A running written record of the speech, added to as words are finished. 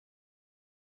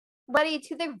Buddy,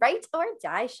 to the Right or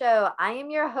Die Show. I am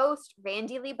your host,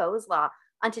 Randy Lee Boslaw.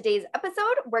 On today's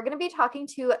episode, we're going to be talking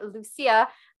to Lucia.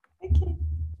 Okay.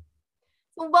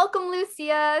 Welcome,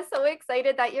 Lucia. So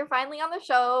excited that you're finally on the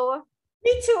show.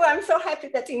 Me too. I'm so happy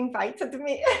that you invited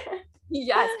me.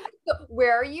 Yes. So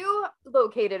where are you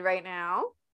located right now?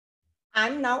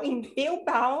 I'm now in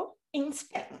Bilbao, in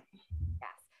Spain.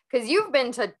 Yes. Because you've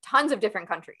been to tons of different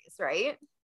countries, right?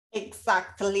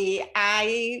 Exactly.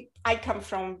 I come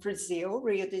from Brazil,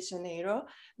 Rio de Janeiro,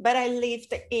 but I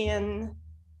lived in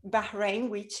Bahrain,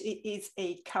 which is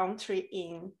a country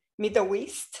in Middle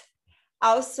East.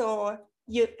 Also,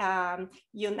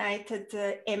 United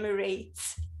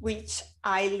Emirates, which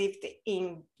I lived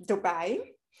in Dubai.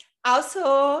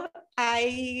 Also,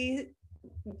 I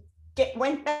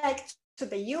went back to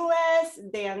the US,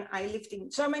 then I lived in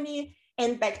Germany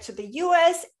and back to the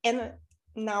US, and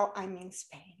now I'm in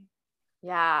Spain.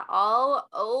 Yeah, all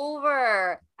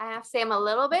over. I have to say I'm a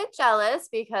little bit jealous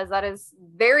because that is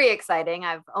very exciting.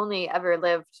 I've only ever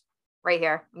lived right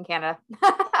here in Canada.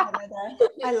 Canada.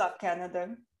 I love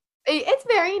Canada. It's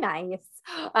very nice.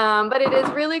 But it is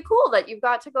really cool that you've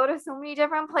got to go to so many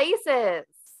different places.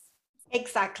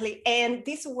 Exactly. And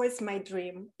this was my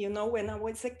dream. You know, when I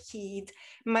was a kid,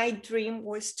 my dream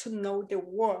was to know the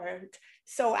world.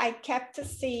 So I kept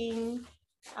seeing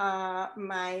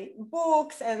my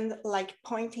books and like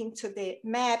pointing to the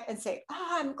map and say, oh,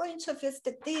 I'm going to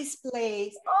visit this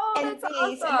place. Oh, and that's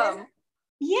this. awesome. And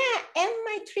yeah, and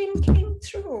my dream came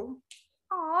true.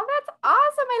 Oh, that's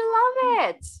awesome. I love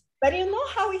it. But you know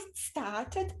how it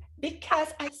started? Because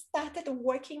I started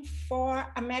working for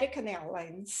American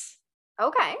Airlines.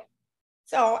 Okay.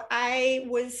 So I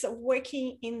was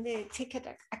working in the ticket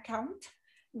account,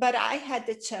 but I had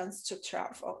the chance to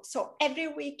travel. So every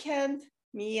weekend,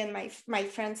 me and my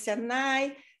friends and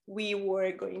I, we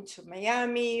were going to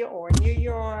Miami or New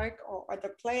York or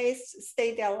other place,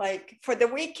 stay there like for the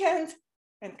weekend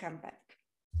and come back.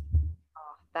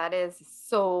 Oh, that is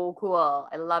so cool.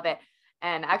 I love it.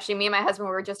 And actually, me and my husband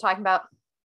were just talking about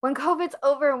when COVID's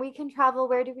over and we can travel,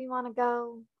 where do we want to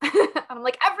go? I'm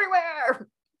like, everywhere.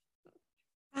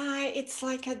 It's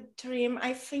like a dream.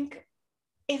 I think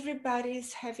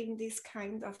everybody's having these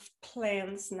kind of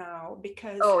plans now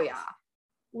because Oh, yeah.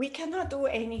 we cannot do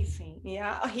anything.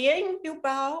 Yeah. Here in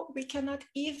Bilbao, we cannot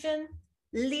even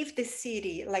leave the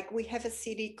city. Like we have a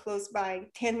city close by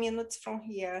 10 minutes from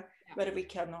here, but we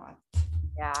cannot.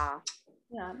 Yeah.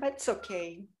 Yeah, but it's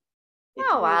okay.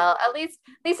 Oh, well, at least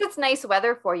it's nice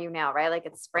weather for you now, right? Like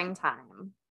it's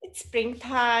springtime. It's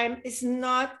springtime. It's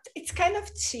kind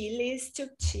of chilly, still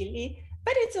chilly,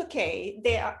 but it's okay.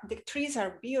 The trees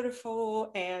are beautiful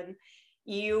and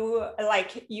you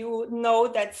know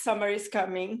that summer is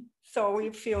coming. So we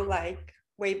feel like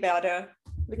way better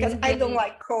because I don't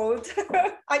like cold.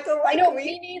 I don't like wind.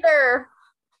 Me neither.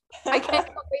 I can't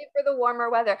wait for the warmer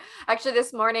weather. Actually,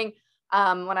 this morning,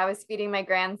 when I was feeding my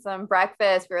grandson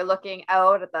breakfast, we were looking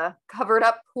out at the covered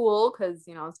up pool because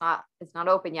it's not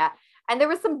open yet. And there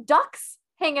was some ducks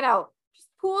hanging out, just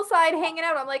poolside hanging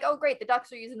out. I'm like, oh great, the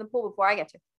ducks are using the pool before I get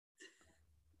to.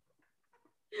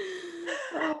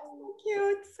 So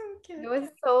cute, so cute. It was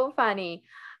so funny.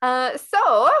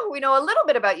 So we know a little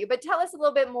bit about you, but tell us a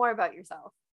little bit more about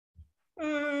yourself.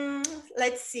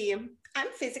 Let's see. I'm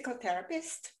a physical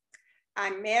therapist.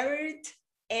 I'm married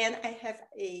and I have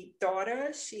a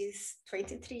daughter. She's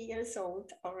 23 years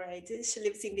old already. She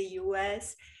lives in the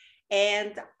US.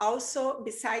 And also,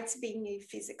 besides being a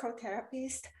physical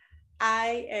therapist,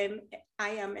 I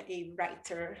am a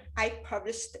writer. I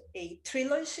published a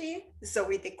trilogy,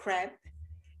 Zoe the Crab,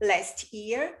 last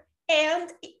year.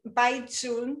 And by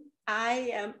June,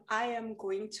 I am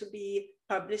going to be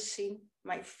publishing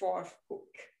my fourth book.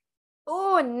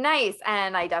 Oh, nice.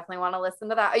 And I definitely want to listen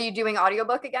to that. Are you doing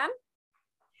audiobook again?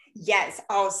 Yes,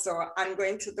 also I'm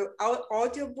going to do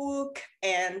audiobook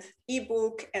and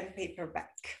ebook and paperback.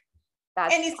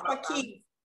 And it's awesome. For kids,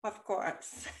 of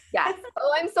course. Yes.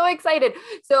 Oh, I'm so excited.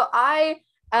 So I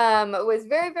was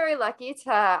very, very lucky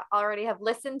to already have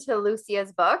listened to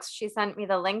Lucia's books. She sent me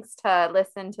the links to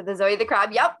listen to the Zoe the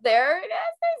Crab. Yep, there it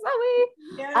is. There's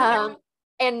Zoe. Yeah.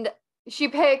 And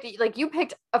you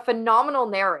picked a phenomenal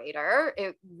narrator.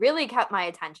 It really kept my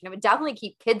attention. It would definitely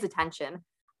keep kids' attention.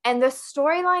 And the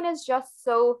storyline is just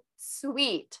so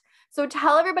sweet. So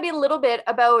tell everybody a little bit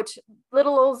about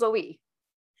little old Zoe.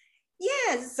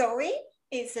 Yes, Zoe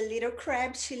is a little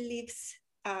crab. She lives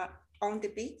on the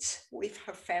beach with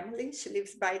her family. She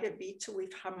lives by the beach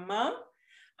with her mom,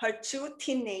 her two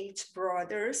teenage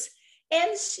brothers,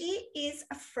 and she is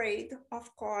afraid,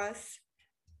 of course,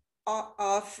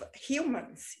 of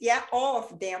humans. Yeah, all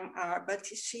of them are, but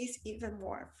she's even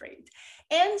more afraid.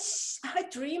 And her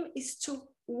dream is to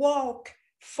walk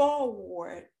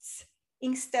forwards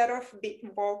instead of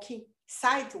walking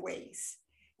sideways,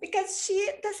 because she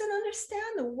doesn't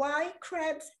understand why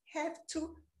crabs have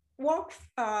to walk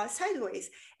sideways.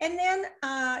 And then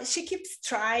she keeps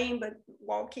trying, but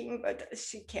walking, but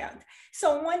she can't.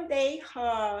 So one day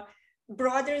her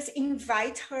brothers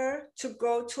invite her to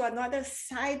go to another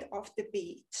side of the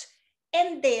beach.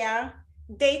 And there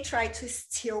they try to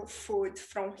steal food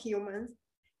from humans.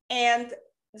 And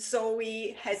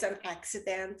Zoe has an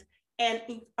accident. And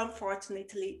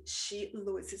unfortunately, she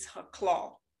loses her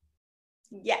claw.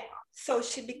 Yeah. So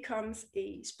she becomes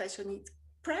a special needs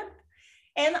crab.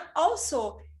 And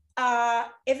also,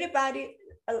 everybody,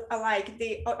 like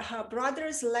her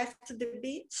brothers left the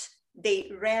beach, they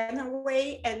ran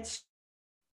away, and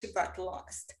she got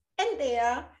lost. And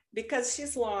there, because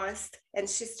she's lost and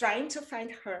she's trying to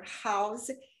find her house,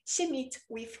 she meets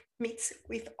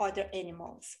with other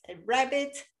animals, a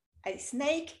rabbit, a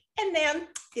snake, and then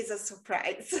it's a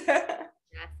surprise. Yes.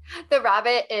 The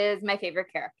rabbit is my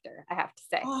favorite character, I have to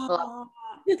say. Oh,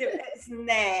 there's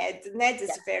Ned. Ned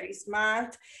is very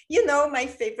smart. You know, my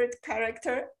favorite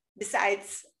character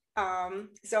besides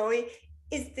Zoe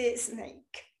is the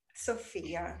snake,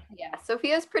 Sophia. Yeah,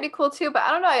 Sophia's pretty cool too, but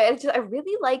I don't know. I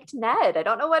really liked Ned. I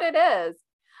don't know what it is.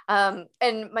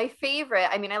 And my favorite,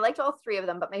 I mean, I liked all three of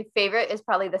them, but my favorite is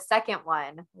probably the second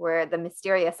one, where the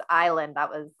mysterious island. That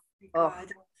was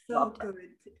God, so good.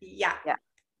 Yeah. Yeah.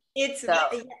 It's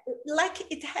like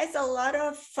it has a lot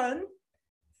of fun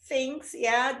things.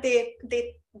 Yeah,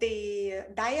 the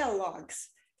dialogues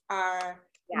are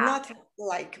not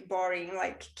like boring,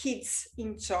 like kids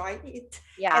enjoy it.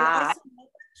 Yeah. And also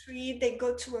three, they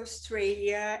go to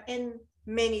Australia and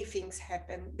many things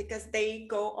happen because they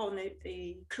go on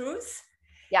a cruise.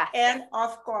 Yeah. And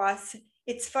of course,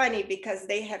 it's funny because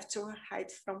they have to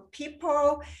hide from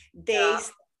people. They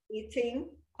start eating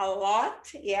a lot.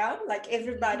 Yeah, like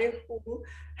everybody who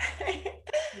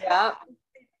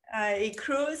a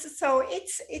cruise. So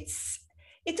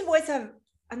it was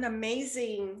an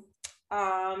amazing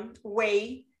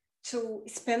way to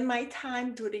spend my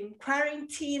time during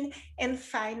quarantine, and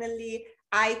finally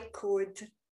I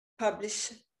could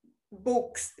publish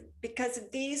books, because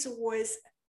this was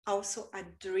also a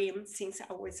dream since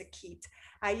I was a kid.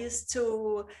 I used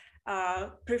to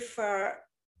prefer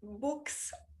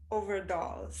books over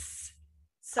dolls.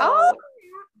 So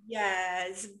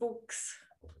yes, books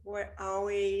were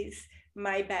always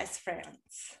my best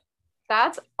friends.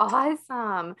 That's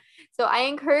awesome. So I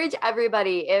encourage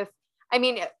everybody, if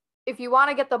you want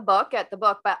to get the book,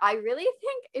 but I really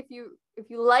think if you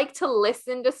like to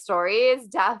listen to stories,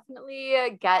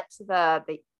 definitely get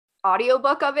the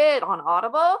audiobook of it on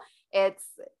Audible. It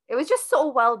was just so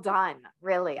well done.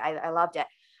 Really. I loved it.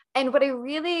 And what I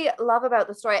really love about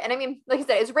the story, and I mean, like I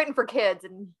said, it's written for kids,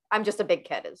 and I'm just a big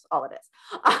kid is all it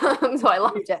is. So I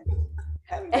loved it.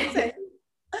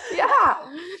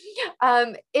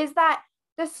 Is that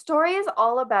the story is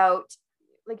all about,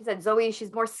 like you said, Zoe,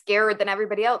 she's more scared than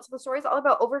everybody else. The story is all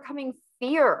about overcoming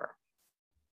fear.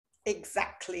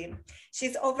 Exactly.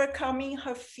 She's overcoming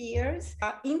her fears.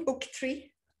 In book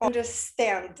 3,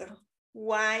 understand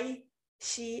why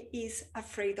she is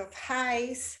afraid of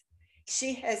heights.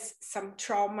 She has some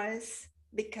traumas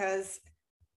because,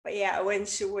 when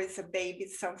she was a baby,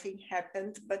 something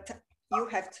happened, but you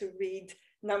have to read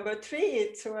number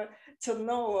 3 to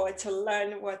know or to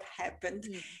learn what happened.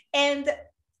 And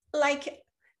like,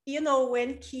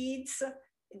 when kids,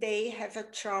 they have a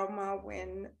trauma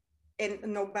and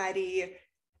nobody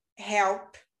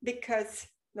help because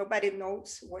nobody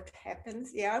knows what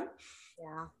happens.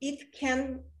 It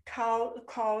can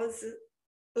cause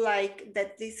like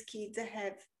that these kids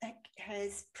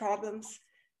has problems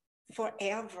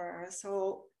forever.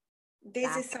 So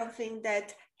this is something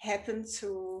that happened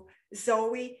to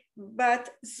Zoe, but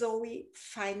Zoe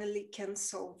finally can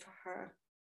solve her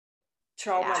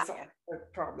traumas or her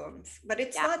problems. But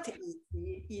it's not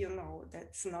easy,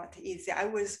 that's not easy. I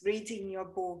was reading your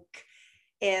book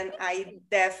and I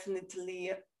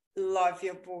definitely love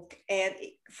your book. And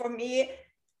for me,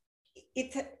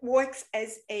 it works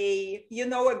as a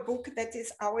book that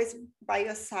is always by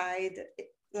your side,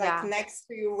 like next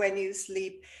to you when you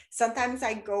sleep. Sometimes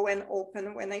I go and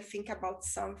open when I think about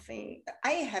something.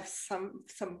 I have some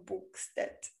books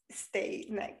that stay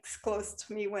close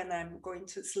to me when I'm going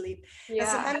to sleep. And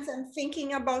sometimes I'm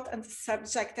thinking about a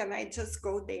subject and I just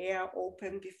go there,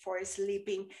 open before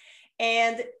sleeping.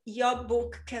 And your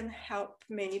book can help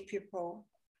many people.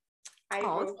 I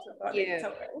wrote about it.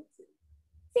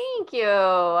 Thank you.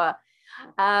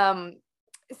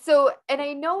 So, and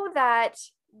I know that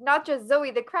not just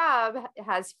Zoe the crab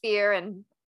has fear, and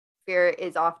fear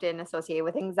is often associated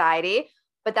with anxiety,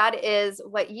 but that is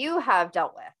what you have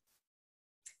dealt with.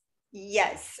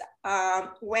 Yes.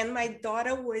 When my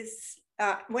daughter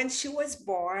when she was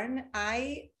born,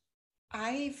 I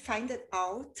find it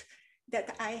out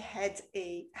that I had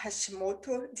a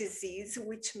Hashimoto disease,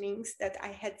 which means that I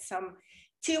had some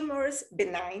tumors,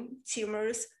 benign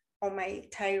tumors on my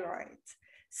thyroid.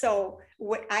 So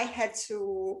I had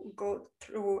to go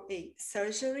through a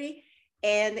surgery,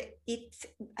 and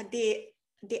the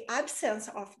absence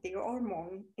of the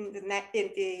hormone in the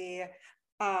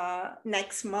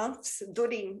next months,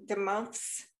 during the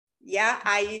months,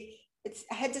 I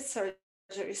had the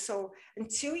surgery. So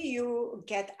until you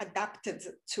get adapted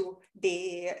to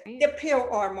the pill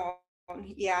hormone,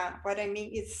 what I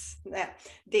mean is that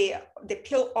the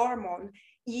pill hormone,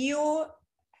 you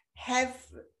have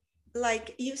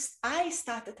I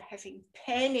started having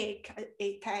panic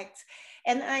attacks,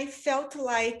 and I felt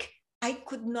like I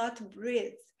could not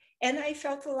breathe. And I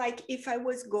felt like if I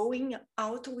was going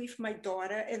out with my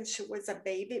daughter and she was a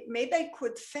baby, maybe I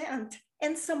could faint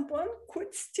and someone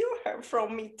could steal her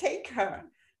from me, take her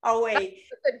away.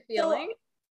 That's a good feeling. So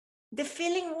the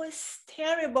feeling was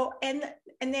terrible. And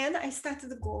then I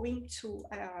started going to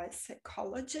a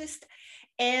psychologist,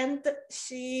 and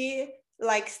she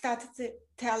started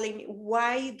telling me,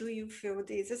 why do you feel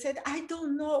this? I said, I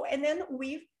don't know. And then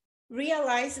we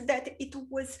realized that it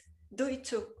was due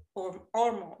to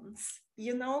hormones.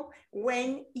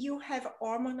 When you have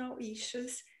hormonal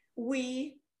issues,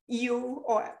 you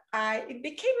or I, it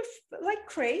became like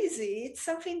crazy. It's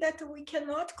something that we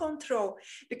cannot control,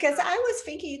 because I was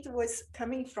thinking it was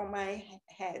coming from my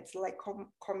head, like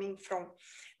coming from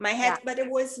my head, but it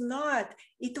was not.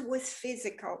 It was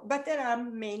physical. But there are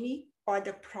many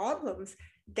other problems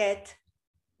that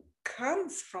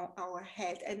comes from our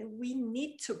head, and we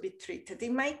need to be treated.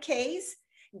 In my case,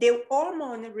 the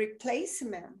hormone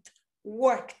replacement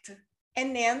worked,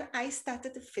 and then I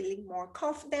started feeling more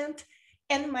confident,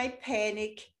 and my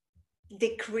panic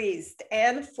decreased.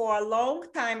 And for a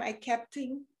long time, I kept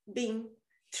being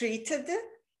treated,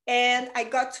 and I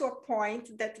got to a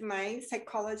point that my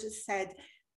psychologist said,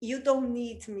 you don't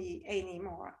need me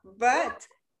anymore. But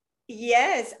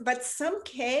yes, but some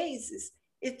cases,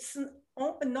 it's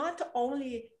not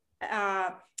only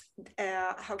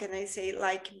how can I say,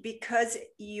 because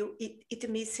it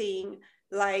missing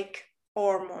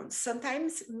hormones,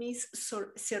 sometimes miss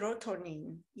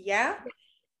serotonin.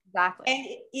 Exactly. And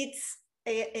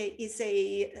it's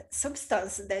a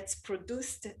substance that's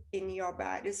produced in your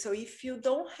body. So if you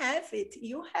don't have it,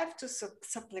 you have to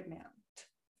supplement.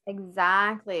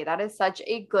 Exactly. That is such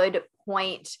a good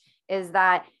point, is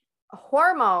that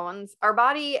hormones, our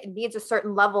body needs a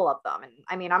certain level of them. And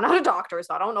I mean, I'm not a doctor,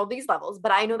 so I don't know these levels,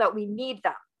 but I know that we need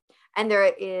them. And there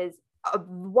is a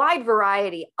wide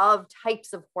variety of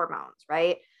types of hormones,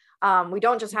 right? We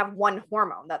don't just have one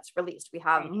hormone that's released, we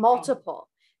have multiple.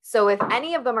 So if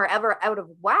any of them are ever out of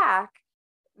whack,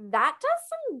 that does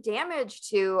some damage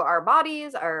to our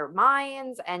bodies, our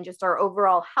minds, and just our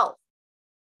overall health.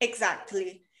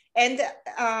 Exactly. And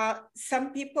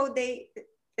some people,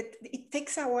 it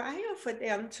takes a while for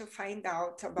them to find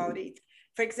out about it.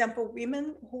 For example,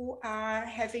 women who are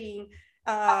having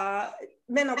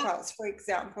menopause, for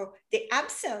example, the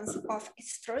absence of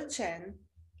estrogen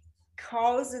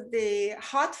causes the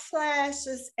hot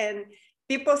flashes, and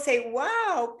people say,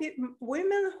 wow,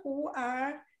 women who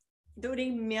are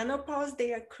during menopause,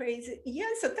 they are crazy.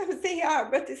 Yes, sometimes they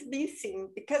are, but it's missing,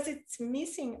 because it's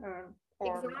missing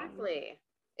hormone. Exactly.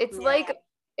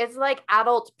 It's like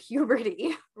adult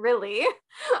puberty, really.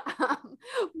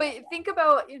 But think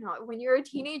about, when you're a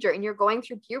teenager and you're going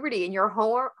through puberty and your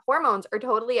hormones are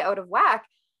totally out of whack.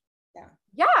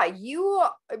 Yeah, you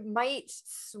might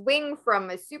swing from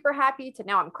a super happy to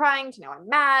now I'm crying to now I'm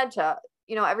mad to,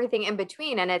 everything in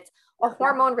between. And it's a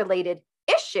hormone related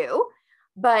issue,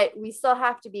 but we still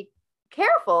have to be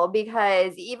careful,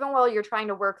 because even while you're trying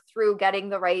to work through getting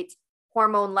the right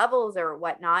hormone levels or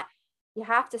whatnot, you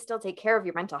have to still take care of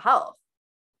your mental health.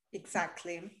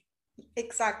 Exactly.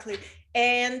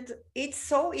 And it's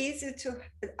so easy to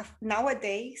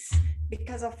nowadays,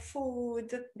 because of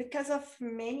food, because of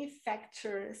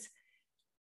manufacturers,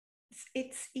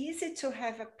 it's easy to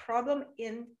have a problem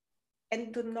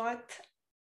and do not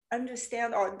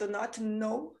understand or do not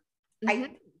know.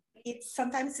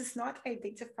 Sometimes it's not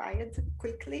identified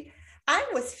quickly. I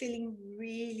was feeling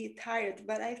really tired,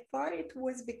 but I thought it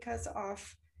was because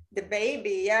of the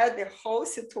baby, the whole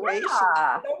situation.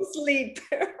 No sleep.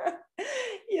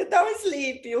 you don't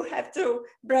sleep, you have to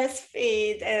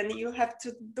breastfeed, and you have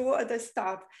to do other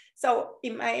stuff. So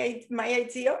in my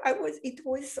idea, it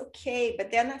was okay.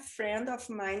 But then a friend of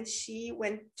mine, she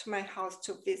went to my house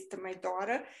to visit my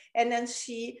daughter, and then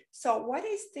she saw, what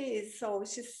is this? So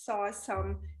she saw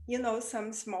some,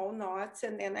 some small knots,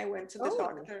 and then I went to the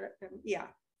doctor. And yeah.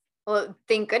 Well,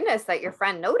 thank goodness that your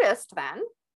friend noticed then.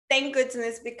 Thank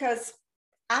goodness, because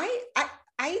I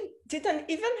didn't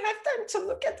even have time to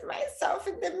look at myself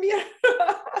in the mirror.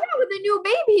 Yeah, with a new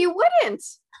baby, you wouldn't.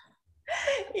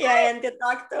 Yeah, and the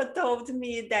doctor told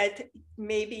me that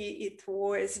maybe it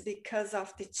was because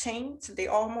of the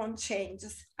hormone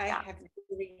changes I have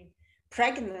during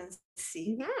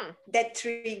pregnancy that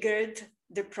triggered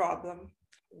the problem.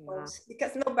 Yeah.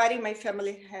 Because nobody in my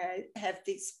family have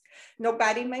this.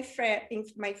 Nobody in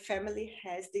my family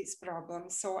has this problem.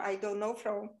 So I don't know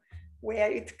from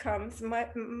where it comes.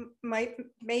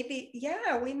 Maybe,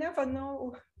 yeah, we never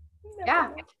know.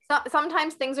 So,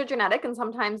 sometimes things are genetic and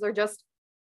sometimes they're just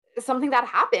something that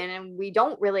happened and we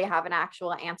don't really have an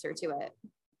actual answer to it.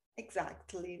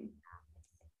 Exactly.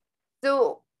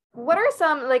 So what are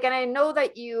some, like, and I know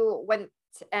that you went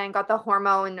and got the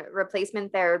hormone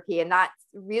replacement therapy and that's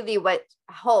really what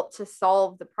helped to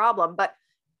solve the problem, but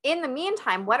in the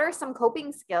meantime, what are some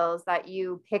coping skills that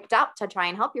you picked up to try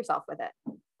and help yourself with it?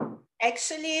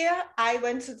 Actually, I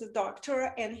went to the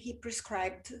doctor and he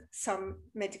prescribed some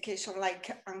medication like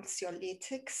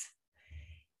anxiolytics.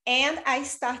 And I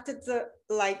started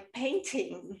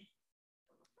painting.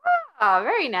 Oh,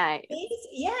 very nice.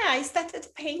 Yeah, I started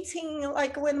painting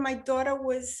like when my daughter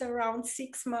was around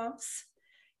 6 months.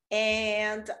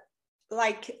 And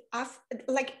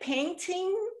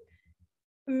painting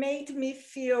made me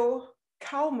feel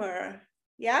calmer.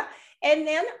 Yeah. And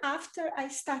then after I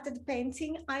started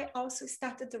painting, I also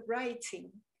started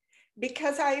writing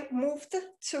because I moved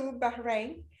to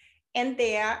Bahrain. And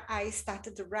there I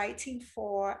started writing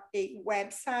for a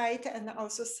website and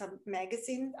also some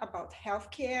magazine about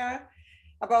healthcare,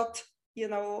 about,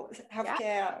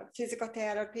 healthcare, physical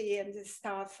therapy and this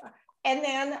stuff. And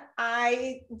then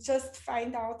I just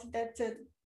find out that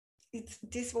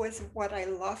this was what I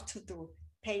love to do,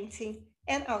 painting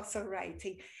and also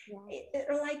writing.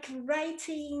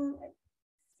 Writing,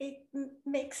 it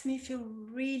makes me feel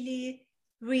really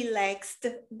relaxed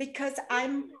because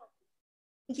I'm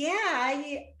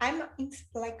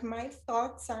like my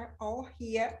thoughts are all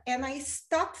here and I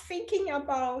stop thinking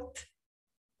about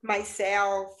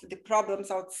myself, the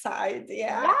problems outside.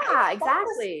 Yeah,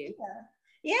 exactly.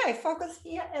 I focus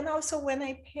here. And also when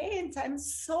I paint, I'm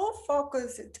so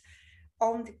focused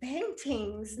on the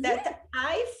paintings that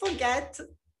I forget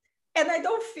and I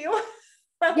don't feel.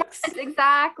 Yes,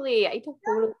 exactly. I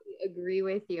totally agree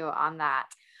with you on that.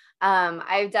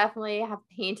 I definitely have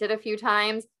painted a few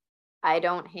times. I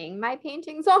don't hang my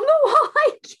paintings on the wall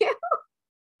like you.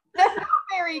 That's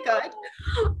very good.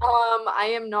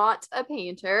 I am not a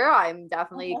painter. I'm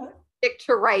definitely stick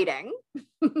to writing.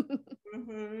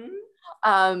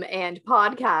 And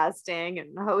podcasting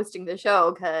and hosting the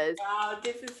show because wow,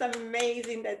 this is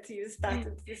amazing that you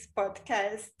started this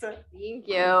podcast. Thank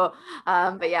you.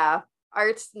 But yeah,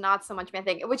 art's not so much my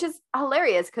thing, which is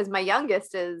hilarious because my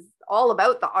youngest is all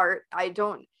about the art.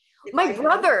 My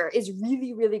brother is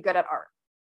really, really good at art.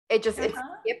 It just it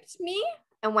skipped me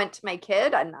and went to my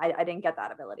kid, and I didn't get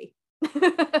that ability. I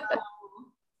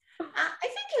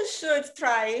think you should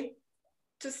try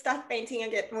to start painting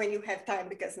again when you have time,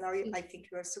 because now I think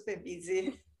you are super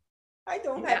busy. I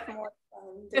don't have more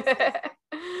time.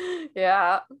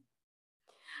 Yeah.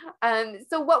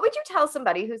 So what would you tell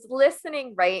somebody who's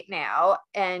listening right now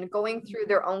and going through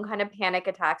their own kind of panic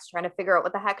attacks, trying to figure out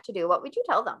what the heck to do? What would you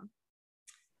tell them?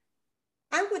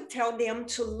 I would tell them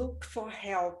to look for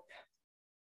help,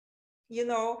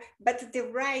 but the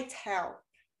right help.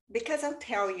 Because I'll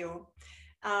tell you,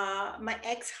 my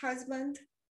ex-husband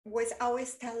was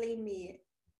always telling me,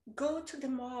 go to the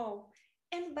mall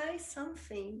and buy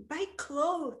something, buy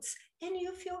clothes, and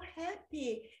you feel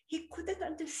happy. He couldn't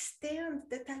understand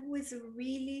that I was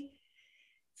really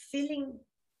feeling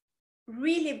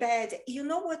really bad. You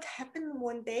know what happened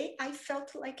one day? I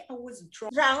felt like I was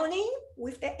drowning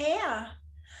with the air.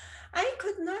 I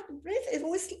could not breathe.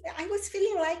 I was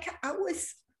feeling like I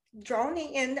was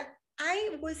drowning and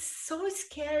I was so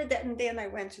scared. And then I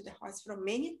went to the hospital.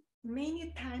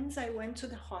 Many times I went to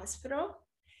the hospital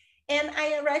and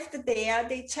I arrived there.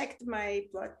 They checked my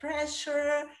blood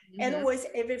pressure and was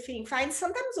everything fine.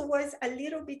 Sometimes it was a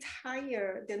little bit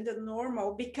higher than the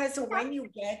normal because when you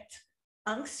get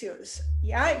anxious,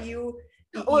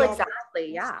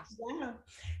 exactly. Yeah.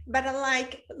 But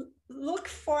look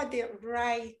for the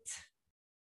right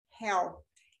help.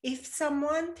 If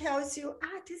someone tells you,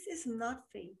 this is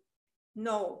nothing,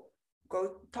 no,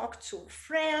 go talk to a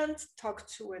friend, talk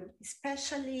to a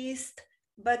specialist,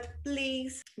 but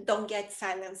please don't get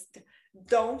silenced.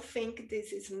 Don't think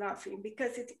this is nothing,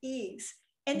 because it is.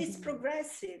 And it's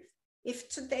progressive. If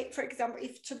today, for example,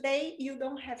 if today you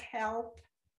don't have help,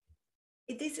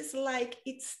 this is like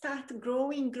it starts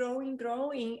growing,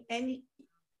 and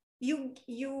you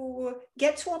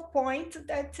get to a point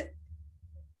that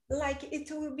like it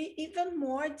will be even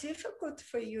more difficult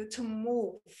for you to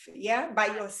move, by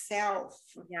yourself.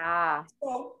 Yeah.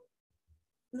 So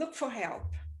look for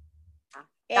help.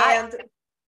 That,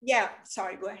 And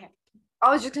sorry, go ahead. I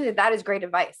was just gonna say that is great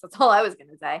advice. That's all I was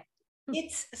gonna say.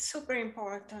 It's super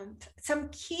important. Some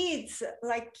kids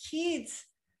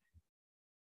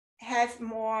have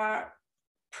more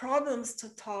problems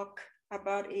to talk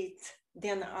about it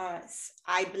than us.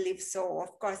 I believe so.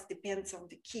 Of course, depends on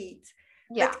the kids.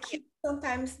 Yeah. But kids,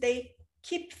 sometimes they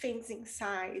keep things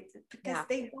inside because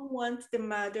they don't want the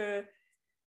mother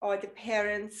or the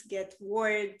parents get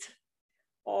worried,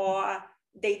 or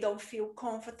they don't feel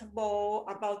comfortable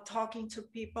about talking to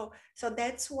people. So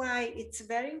that's why it's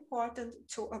very important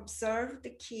to observe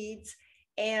the kids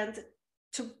and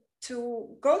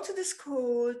to go to the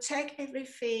school, check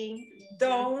everything.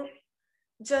 Don't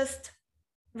just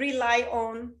rely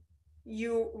on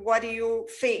what do you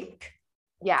think.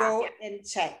 Go and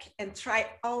check and try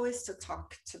always to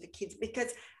talk to the kids,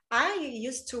 because I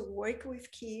used to work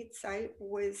with kids. I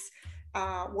was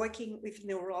working with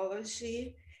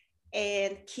neurology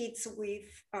and kids with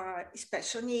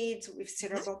special needs, with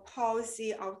cerebral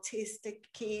palsy, autistic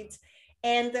kids.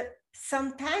 And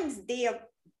sometimes they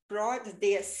brought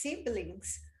their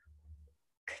siblings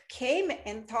came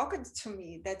and talked to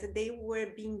me that they were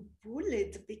being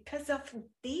bullied because of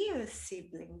their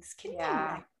siblings. Can you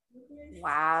imagine?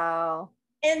 Wow.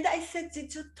 And I said,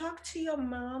 did you talk to your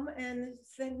mom? And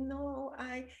said, no,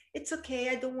 it's okay.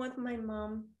 I don't want my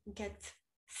mom get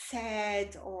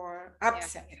sad or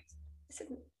upset. I said,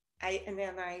 and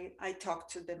then I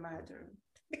talked to the mother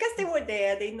because they were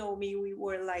there. They know me. We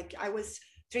were like, I was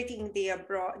treating their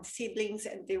siblings,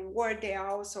 and they were there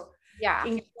also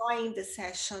enjoying the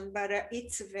session, but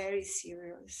it's very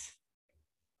serious.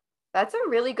 That's a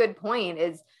really good point.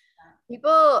 Is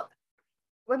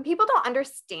when people don't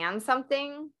understand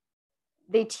something,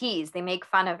 they tease, they make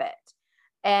fun of it.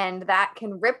 And that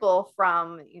can ripple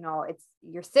from, it's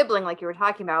your sibling, like you were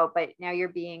talking about, but now you're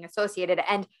being associated.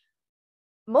 And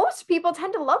most people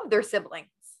tend to love their siblings,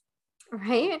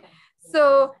 right?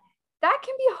 So that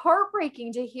can be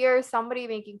heartbreaking to hear somebody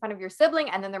making fun of your sibling,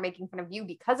 and then they're making fun of you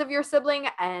because of your sibling.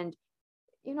 And,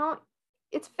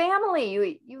 it's family.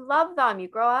 You love them, you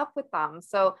grow up with them.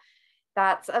 So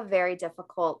that's a very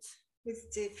difficult. It's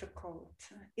difficult.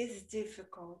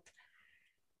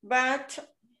 But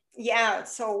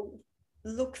so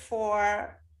look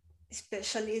for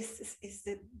specialists is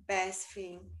the best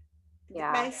thing. The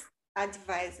best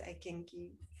advice I can give.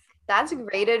 That's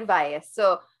great advice.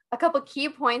 So a couple key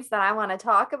points that I want to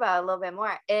talk about a little bit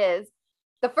more is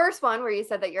the first one, where you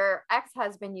said that your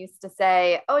ex-husband used to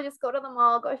say, oh, just go to the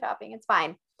mall, go shopping, it's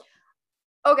fine.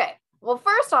 Okay. Well,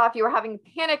 first off, you were having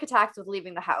panic attacks with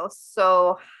leaving the house.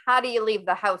 So how do you leave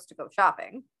the house to go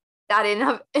shopping? That in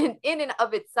and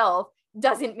of itself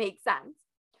doesn't make sense.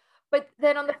 But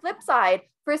then on the flip side,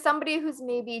 for somebody who's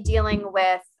maybe dealing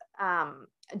with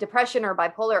depression or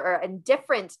bipolar or a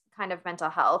different kind of mental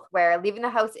health, where leaving the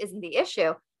house isn't the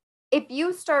issue, if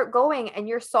you start going and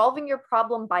you're solving your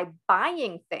problem by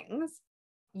buying things,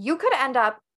 you could end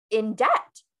up in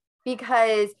debt,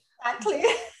 because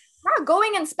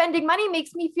going and spending money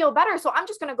makes me feel better. So I'm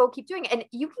just going to go keep doing it. And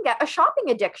you can get a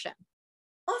shopping addiction.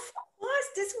 Of course,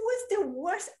 this was the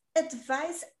worst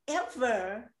advice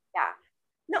ever. Yeah.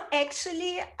 No,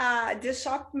 actually, the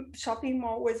shopping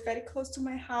mall was very close to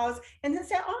my house, and they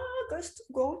said, "Oh,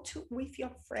 go with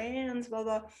your friends." Blah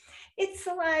blah. It's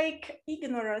like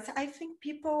ignorance. I think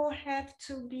people have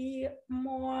to be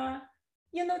more,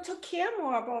 to care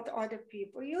more about other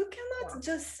people. You cannot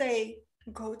just say,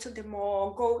 "Go to the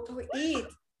mall, go to eat."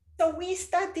 So we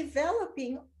start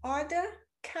developing other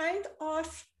kinds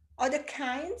of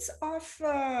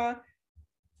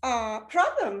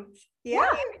problems.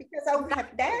 Because I will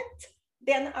have that,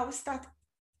 then I will start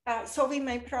solving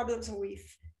my problems with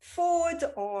food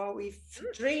or with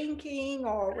drinking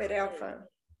or whatever.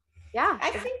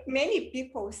 I think many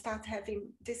people start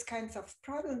having these kinds of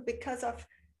problems because of,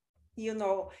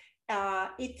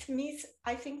 it means,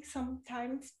 I think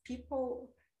sometimes people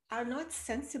are not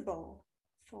sensible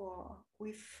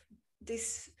with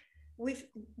this with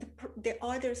the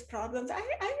other's problems. I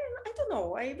don't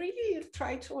know. I really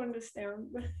try to understand.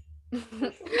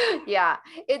 Yeah,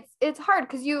 it's hard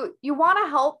because you want to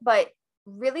help, but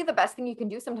really the best thing you can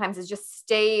do sometimes is just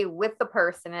stay with the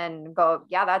person and go,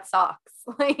 yeah, that sucks.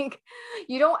 Like,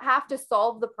 you don't have to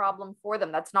solve the problem for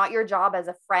them. That's not your job as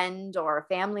a friend or a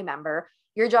family member.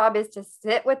 Your job is to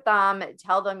sit with them,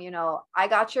 tell them, I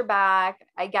got your back.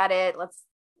 I get it.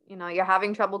 You're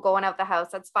having trouble going out the house.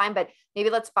 That's fine. But maybe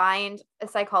let's find a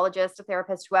psychologist, a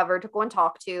therapist, whoever to go and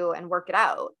talk to and work it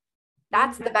out.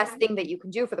 That's the best thing that you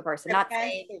can do for the person. Not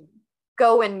saying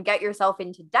go and get yourself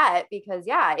into debt, because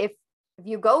yeah, if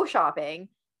you go shopping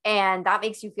and that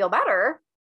makes you feel better,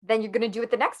 then you're going to do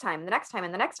it the next time, the next time,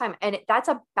 and the next time. And that's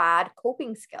a bad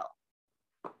coping skill.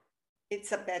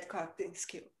 It's a bad coping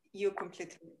skill. You're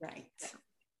completely right.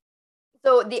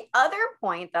 So the other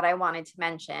point that I wanted to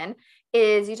mention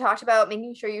is you talked about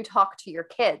making sure you talk to your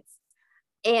kids.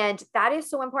 And that is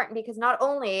so important, because not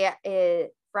only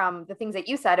from the things that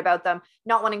you said about them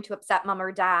not wanting to upset mom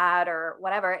or dad or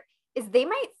whatever, is they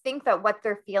might think that what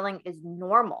they're feeling is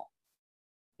normal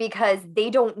because they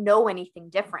don't know anything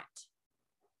different.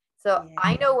 So yeah.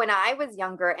 I know when I was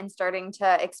younger and starting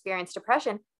to experience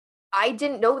depression, I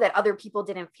didn't know that other people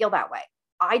didn't feel that way.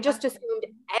 I just assumed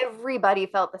everybody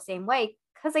felt the same way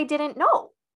because I didn't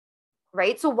know.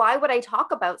 Right. So why would I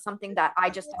talk about something that I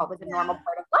just thought was a normal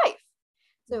part of life?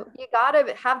 So you got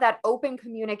to have that open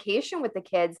communication with the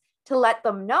kids to let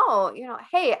them know,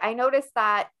 hey, I noticed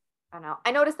that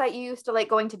you used to like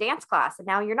going to dance class and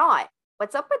now you're not.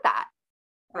 What's up with that?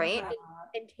 Right.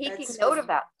 And taking note of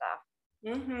that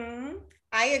stuff. Mm-hmm.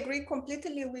 I agree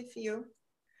completely with you.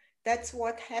 That's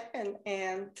what happened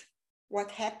and what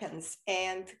happens.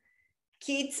 And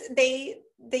kids, they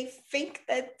think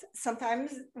that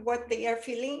sometimes what they are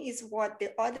feeling is what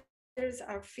the others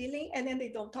are feeling, and then they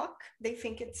don't talk. They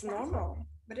think it's normal,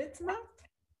 but it's not.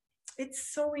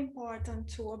 It's so important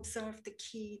to observe the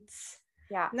kids.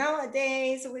 Yeah.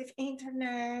 Nowadays, with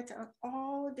internet and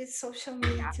all this social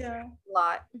media, a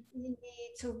lot. We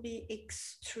need to be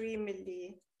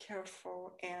extremely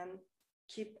careful and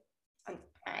keep an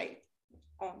eye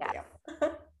on them.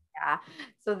 Yeah.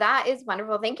 So that is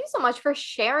wonderful. Thank you so much for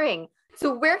sharing.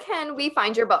 So where can we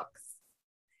find your books?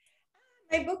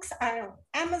 My books are on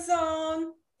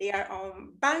Amazon. They are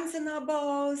on Barnes &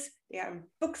 Nobles. They are on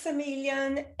Books A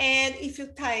Million. And if you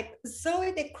type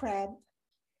Zoe the Crab,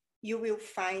 you will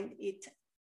find it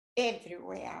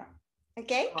everywhere.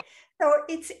 Okay, so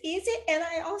it's easy. And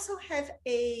I also have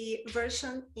a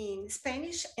version in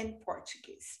Spanish and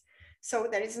Portuguese. So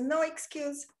there is no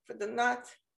excuse for the not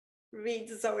read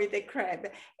Zoe the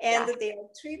Crab. And there are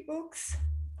 3 books.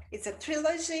 It's a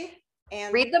trilogy.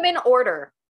 And read them in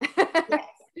order. Yes.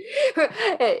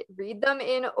 Read them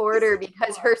in order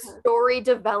because her story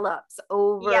develops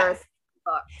over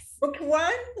books. Book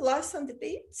 1, Lost on the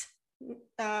Beach.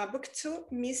 Book 2,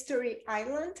 Mystery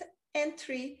Island. And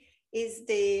 3 is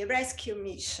The Rescue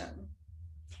Mission.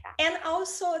 And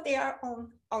also they are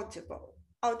on Audible,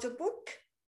 audiobook,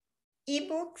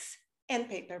 ebooks, and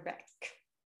paperback.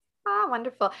 Ah,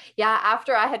 wonderful. Yeah,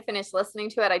 after I had finished listening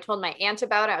to it, I told my aunt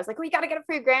about it. I was like, we got to get it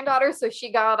for your granddaughter. So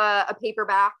she got a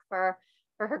paperback for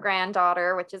her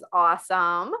granddaughter, which is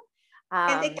awesome.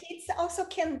 And the kids also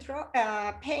can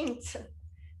paint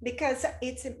because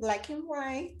it's black and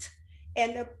white.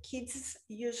 And the kids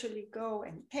usually go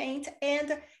and paint.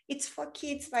 And it's for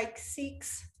kids like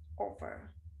 6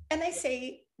 over. And I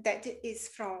say that it is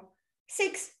from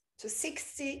 6 to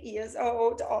 60 years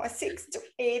old or 6 to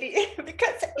 80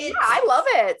 because I love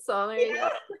it. So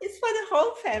it's for the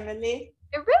whole family.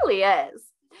 It really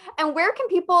is. And where can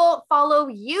people follow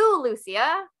you,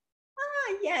 Lucia?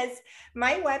 Yes,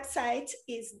 my website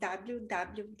is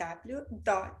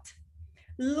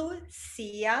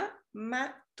www.luciamatuonto,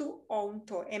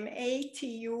 MATUONTO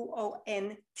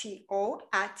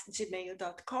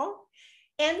 @gmail.com.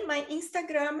 And my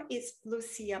Instagram is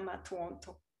Lucia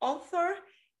Matuonto Author.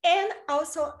 And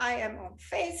also I am on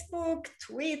Facebook,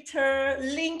 Twitter,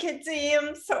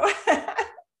 LinkedIn. So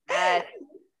you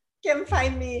can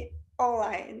find me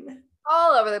online.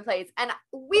 All over the place. And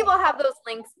we will have those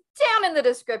links down in the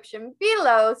description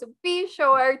below. So be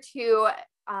sure to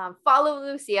follow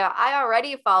Lucia. I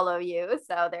already follow you.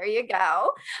 So there you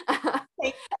go.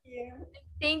 Thank you.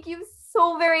 Thank you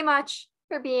so very much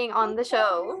for being on the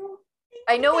show.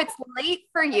 I know it's late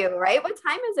for you, right? What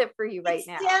time is it for you right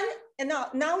now?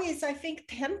 Now is I think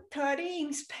 10:30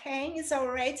 in Spain. It's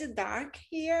already dark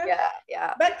here.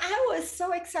 Yeah. But I was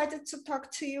so excited to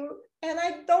talk to you, and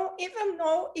I don't even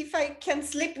know if I can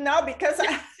sleep now because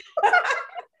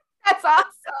that's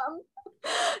awesome.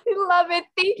 I Love it.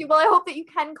 Thank you. Well, I hope that you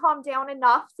can calm down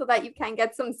enough so that you can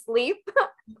get some sleep.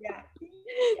 Yeah.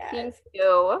 Thank Yes.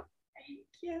 you. Thank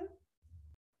you.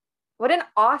 What an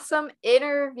awesome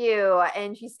interview.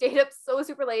 And she stayed up so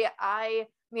super late. I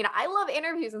mean, I love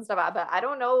interviews and stuff, but I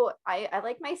don't know. I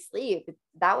like my sleep.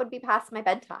 That would be past my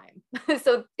bedtime.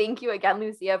 So thank you again,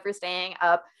 Lucia, for staying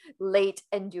up late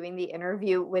and doing the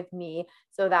interview with me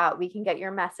so that we can get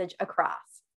your message across.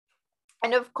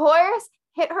 And of course,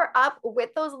 hit her up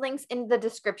with those links in the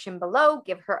description below.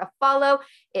 Give her a follow.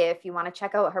 If you want to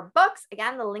check out her books,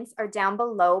 again, the links are down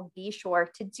below. Be sure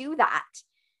to do that.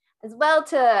 As well,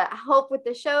 to help with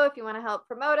the show, if you want to help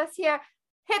promote us here,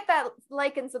 hit that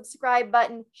like and subscribe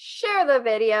button, share the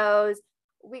videos.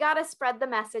 We got to spread the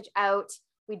message out.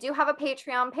 We do have a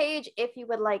Patreon page if you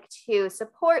would like to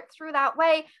support through that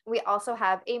way. We also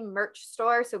have a merch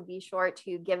store, so be sure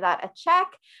to give that a check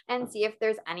and see if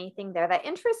there's anything there that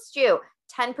interests you.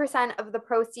 10% of the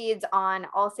proceeds on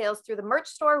all sales through the merch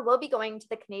store will be going to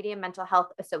the Canadian Mental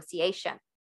Health Association.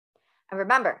 And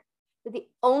remember that the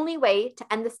only way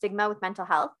to end the stigma with mental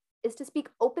health is to speak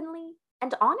openly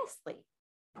and honestly.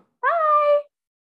 Bye.